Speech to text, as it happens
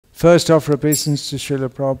first offer obeisance to Srila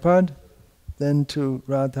Prabhupada, then to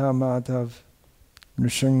Radha, Madhav,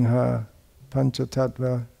 Nrsimha,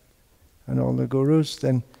 Panchatattva, and all the gurus.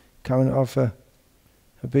 Then come and offer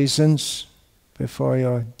obeisance before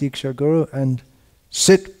your Diksha Guru and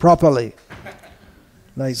sit properly.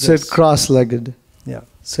 Like sit cross-legged. Yeah.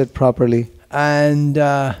 Sit properly. And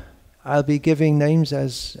I'll be giving names,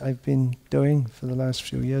 as I've been doing for the last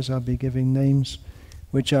few years. I'll be giving names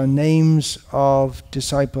which are names of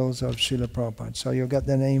disciples of Srila Prabhupada. So you'll get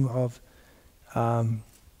the name of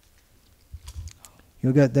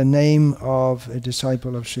a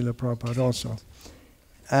disciple of Srila Prabhupada also.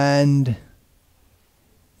 And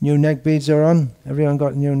new neck beads are on. Everyone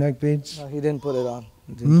got new neck beads? No, he didn't put it on.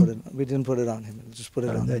 We didn't put it on him. Just put it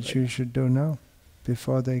on. That you should do now,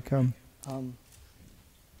 before they come. Yeah,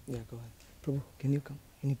 go ahead. Prabhu, can you come?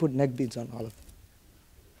 Can you put neck beads on all of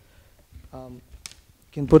them?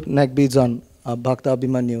 Can put neck beads on Bhakta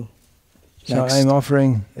Abhimanyu. So I'm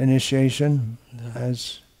offering initiation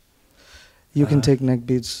as... You can take neck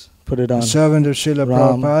beads, put it on. Servant of Srila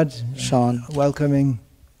Ram, Prabhupada, Sean. Welcoming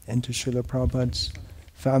into Srila Prabhupada's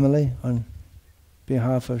family on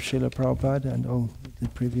behalf of Srila Prabhupada and all the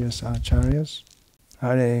previous acharyas.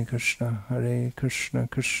 Hare Krishna, Krishna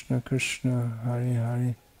Krishna, Hare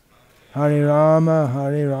Hare. Hare Rama,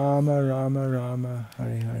 Rama Rama,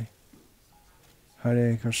 Hare Hare.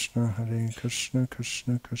 Hare Krishna, Krishna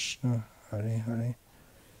Krishna, Hare Hare.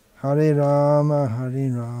 Hare Rama,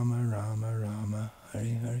 Rama Rama, Hare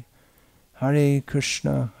Hare. Hare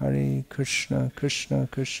Krishna, Krishna Krishna,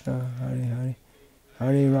 Hare Hare.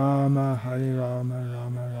 Hare Rama, Rama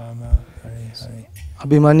Rama, Hare Hare.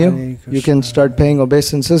 Abhimanyu, you can start paying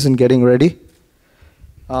obeisances and getting ready.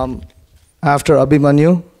 After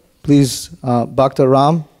Abhimanyu, please, Bhakta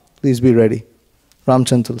Ram, please be ready. Ram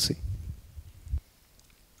Tulsi.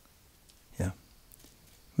 Yeah.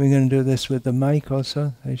 We're going to do this with the mic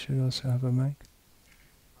also. They should also have a mic.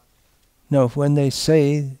 No, when they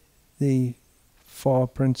say the 4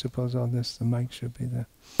 principles of this, the mic should be there.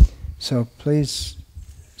 So please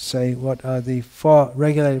say what are the 4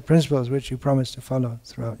 regulated principles which you promise to follow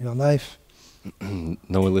throughout your life.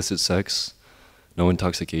 No illicit sex, no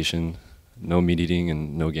intoxication, no meat eating,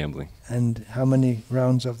 and no gambling. And how many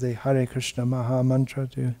rounds of the Hare Krishna Maha Mantra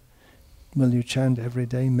will you chant every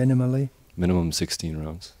day, minimally? Minimum 16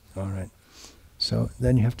 rounds. All right. So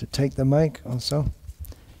then you have to take the mic also.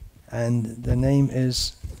 And the name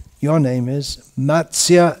is, your name is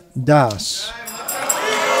Matsya Das.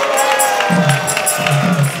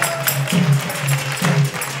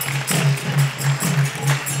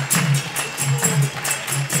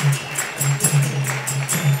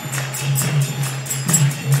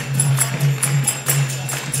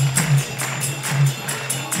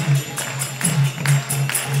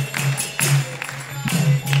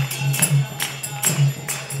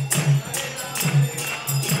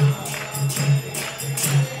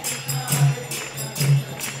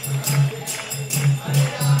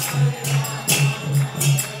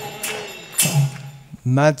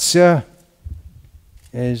 Matsya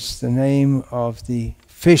is the name of the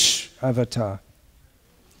fish avatar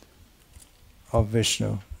of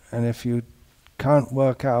Vishnu. And if you can't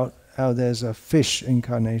work out how there's a fish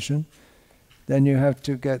incarnation, then you have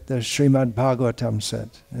to get the Srimad Bhagavatam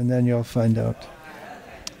set, and then you'll find out.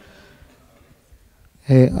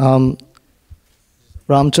 Hey,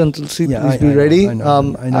 Ramchandra Tulsi, please be ready. I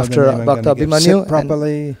know after Bhakta Abhimanyu.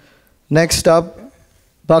 Properly. Next up,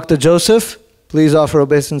 Bhakta Joseph. Please offer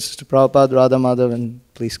obeisances to Prabhupada, Radha Madhav, and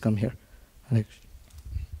please come here.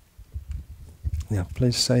 Yeah,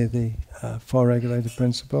 please say the 4 regulated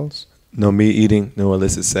principles. No meat eating, no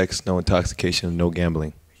illicit sex, no intoxication, no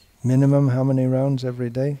gambling. Minimum how many rounds every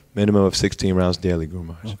day? Minimum of 16 rounds daily, Guru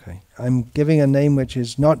Maharaj. Okay. I'm giving a name which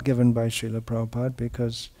is not given by Srila Prabhupada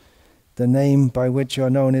because the name by which you're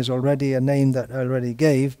known is already a name that I already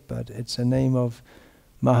gave, but it's a name of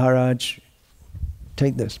Maharaj.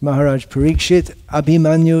 Take this, Maharaj Parikshit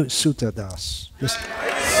Abhimanyu Sutadas.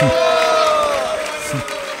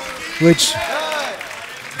 Which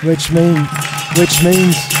means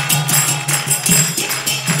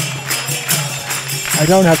I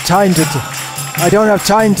don't have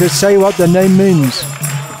time to say what the name means.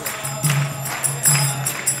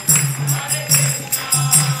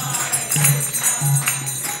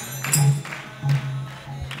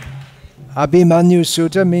 Abhimanyu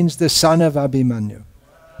Sutta means the son of Abhimanyu.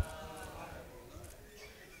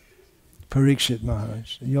 Parikshit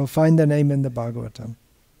Maharaj. You'll find the name in the Bhagavatam.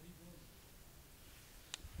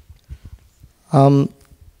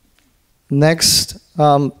 Next,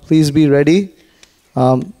 please be ready.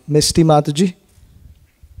 Misti Mataji.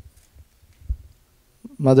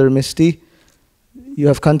 Mother Misty. You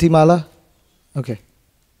have Kantimala? Okay.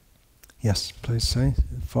 Yes, please say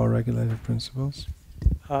 4 regulated principles.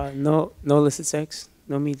 No illicit sex,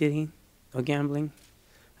 no meat eating, no gambling,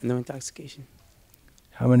 and no intoxication.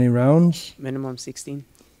 How many rounds? Minimum 16.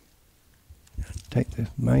 Take the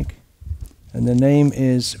mic. And the name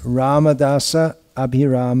is Ramadasa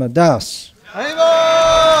Abhirama Das.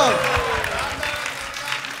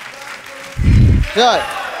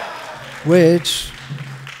 Which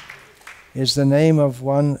is the name of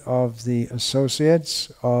one of the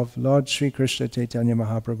associates of Lord Sri Krishna Chaitanya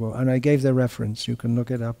Mahaprabhu. And I gave the reference. You can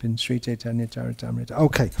look it up in Sri Caitanya-caritamrta.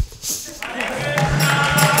 Okay.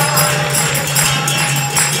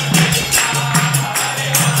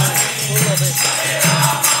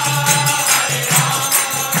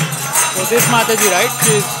 So this Mataji, right?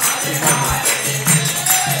 She's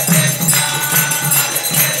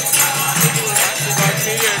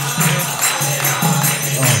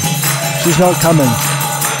She's not coming.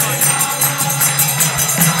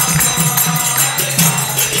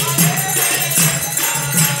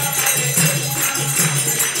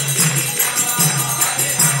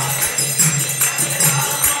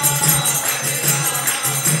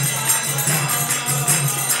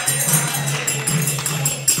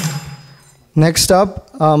 Next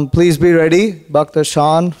up, please be ready, Bhakta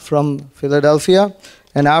Shan from Philadelphia.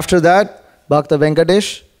 And after that, Bhakta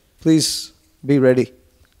Venkatesh, please be ready.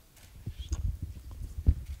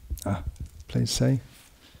 Please say.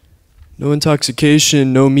 No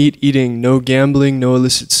intoxication, no meat eating, no gambling, no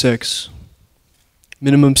illicit sex.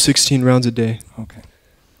 Minimum 16 rounds a day. Okay.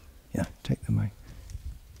 Yeah, take the mic.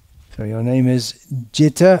 So your name is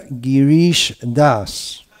Jita Girish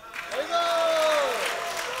Das.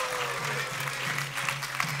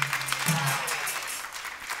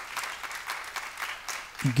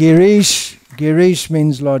 Girish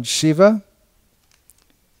means Lord Shiva,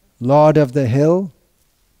 Lord of the hill,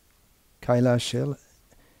 Kailash hill,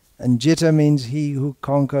 and Jita means he who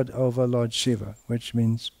conquered over Lord Shiva, which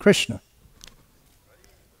means Krishna.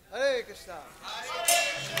 Hare Krishna.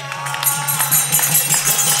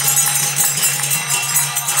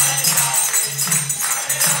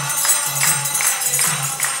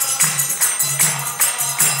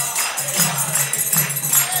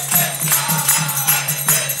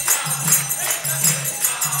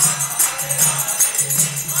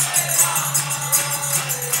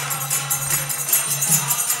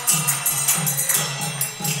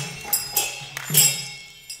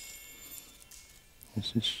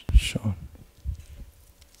 This is Sean.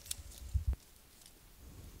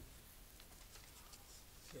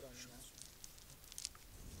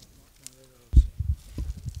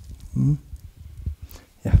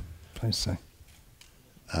 Yeah, please say.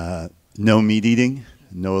 No meat eating,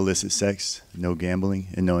 no illicit sex, no gambling,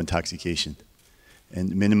 and no intoxication.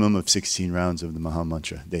 And minimum of 16 rounds of the Maha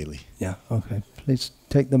Mantra daily. Yeah, okay. Please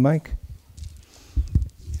take the mic.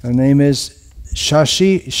 Her name is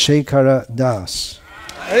Shashi Shekhara Das.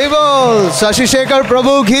 Haribol, Shashi Shekhar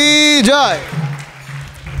Prabhu ki jai.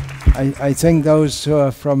 I think those who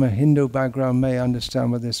are from a Hindu background may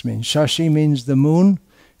understand what this means. Shashi means the moon,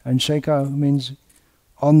 and Shekhar means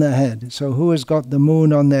on the head. So who has got the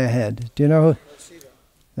moon on their head? Do you know who?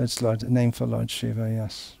 That's Lord, name for Lord Shiva,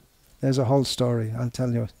 yes. There's a whole story, I'll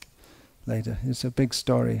tell you later. It's a big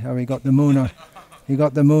story, how he got the moon on, he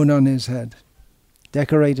got the moon on his head.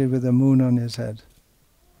 Decorated with the moon on his head.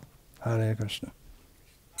 Hare Krishna.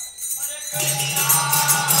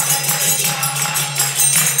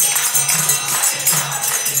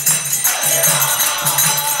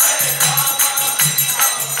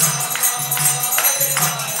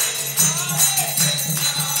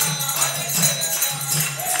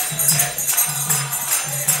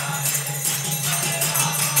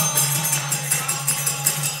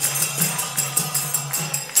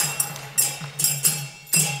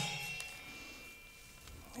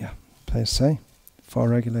 Please say 4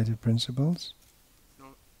 regulated principles.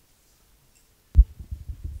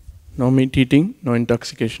 No meat eating, no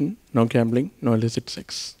intoxication, no gambling, no illicit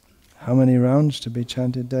sex. How many rounds to be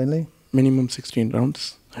chanted daily? Minimum 16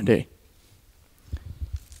 rounds a day.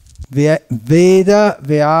 Veda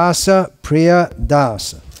Vyasa Priya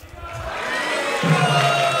Dasa.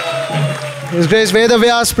 His Grace Veda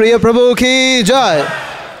Vyas Priya Prabhu ki jai.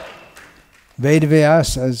 Veda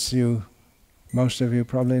Vyas, as most of you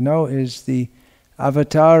probably know, is the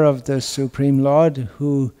avatar of the Supreme Lord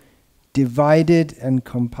who divided and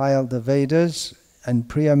compiled the Vedas, and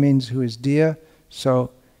Priya means who is dear, so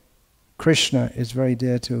Krishna is very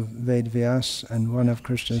dear to Ved Vyas, and one of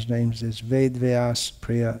Krishna's names is Ved Vyas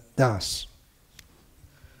Priya Das.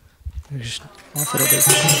 Krishna. Offer a big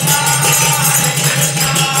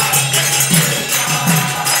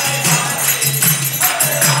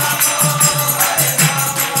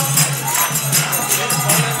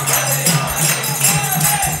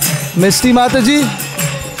Misty Mataji.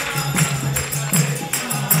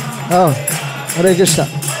 Oh, Hare Krishna.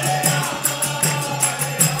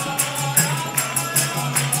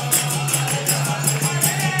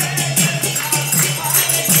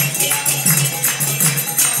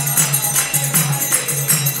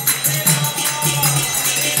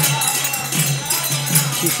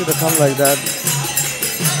 She should have come like that.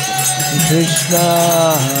 Krishna,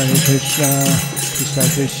 Hare Krishna, Krishna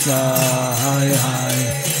Krishna, Hare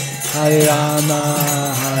Hare, Hare Rama,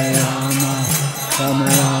 Rama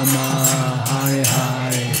Rama, Hare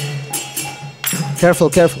Hare. Careful.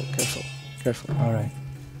 All right.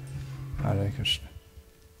 Hare Krishna.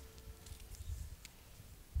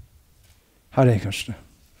 Hare Krishna.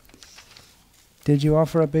 Did you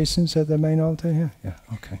offer obeisance at the main altar here? Yeah,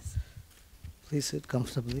 okay. Please sit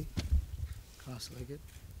comfortably. Cross-legged.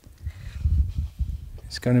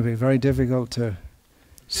 It's going to be very difficult to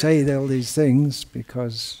say all these things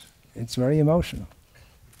because it's very emotional.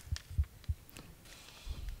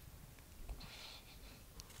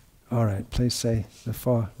 All right, please say the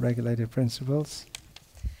 4 regulated principles.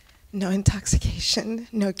 No intoxication,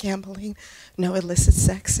 no gambling, no illicit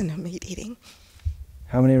sex, and no meat eating.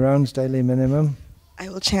 How many rounds daily minimum? I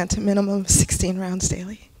will chant a minimum of 16 rounds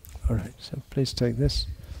daily. All right, so please take this.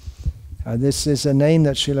 This is a name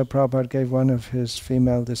that Srila Prabhupada gave one of his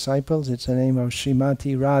female disciples. It's a name of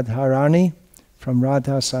Srimati Radharani from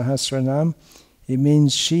Radha Sahasranam. It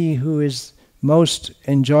means she who is most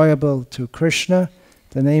enjoyable to Krishna.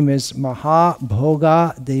 The name is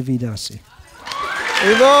Mahabhoga Devidasi.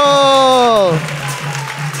 Evo!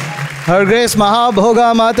 Her Grace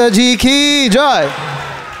Mahabhoga Mataji ki jai!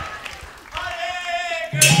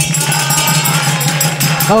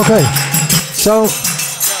 Okay, so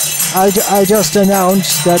I just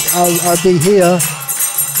announced that I'll be here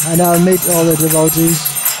and I'll meet all the devotees.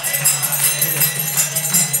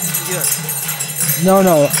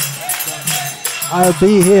 No, I'll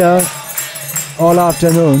be here all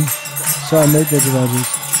afternoon, so I'll meet the devotees.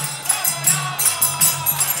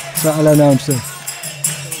 So I'll announce it.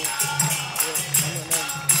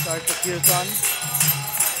 Start the kirtan.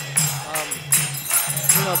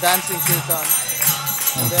 Dancing kirtan.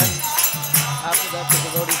 And then after that the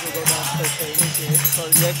devotees will go downstairs to initiate. So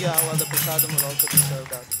yajna, while the prasadam will also be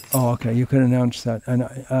served out. Oh, okay, you can announce that. And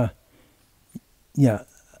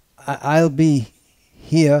I'll be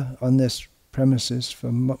here on this premises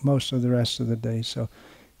for most of the rest of the day. So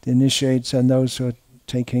the initiates and those who are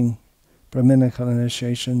taking Brahminical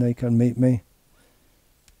initiation, they can meet me.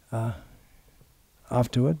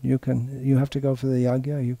 Afterward, you have to go for the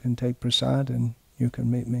yajna, you can take prasad and you can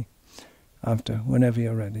meet me after, whenever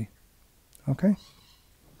you're ready. Okay?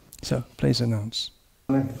 So, please announce.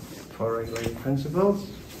 4 regulated principles.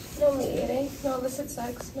 No meat eating, no illicit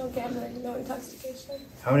sex, no gambling, no intoxication.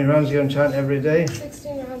 How many rounds do you chant every day?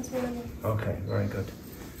 16 rounds minimum. Okay, very good.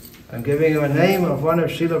 I'm giving you a name of one of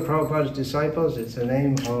Srila Prabhupada's disciples. It's the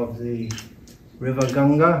name of the river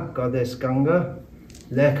Ganga, goddess Ganga,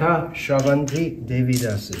 Lekha Shravanti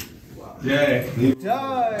Devidasi. Jai.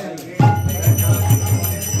 Jai!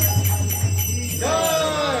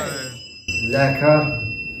 Lekha,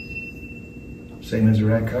 same as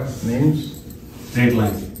Rekha, means? Straight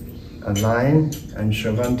line. A line, and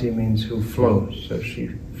Shravanti means who flows. So she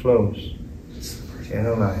flows in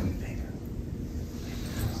a line.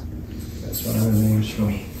 That's one of the names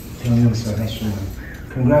from Ganga Sahasranam.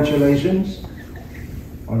 Congratulations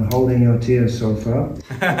on holding your tears so far.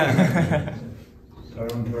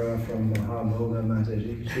 Parampara from Mahabhoga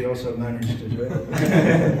Mataji. She also managed to do it.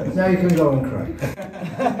 Now you can go and cry.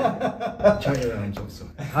 Chant your rounds also.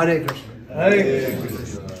 Hare Krishna. Hare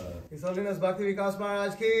Krishna. His Holiness Bhakti Vikasa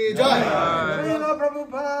Maharaj ki jai! Srila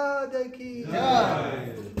Prabhupada ki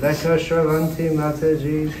Jai! Lekha Shravanti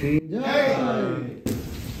Mataji ki Jai!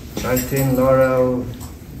 Martin Laurel.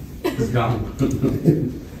 She's gone.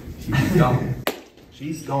 She's gone.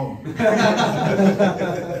 She's gone.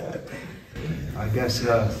 I guess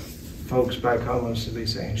folks back home must be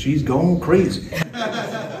saying, she's gone crazy. Hare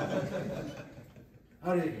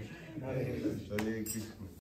Krishna. Hare Krishna.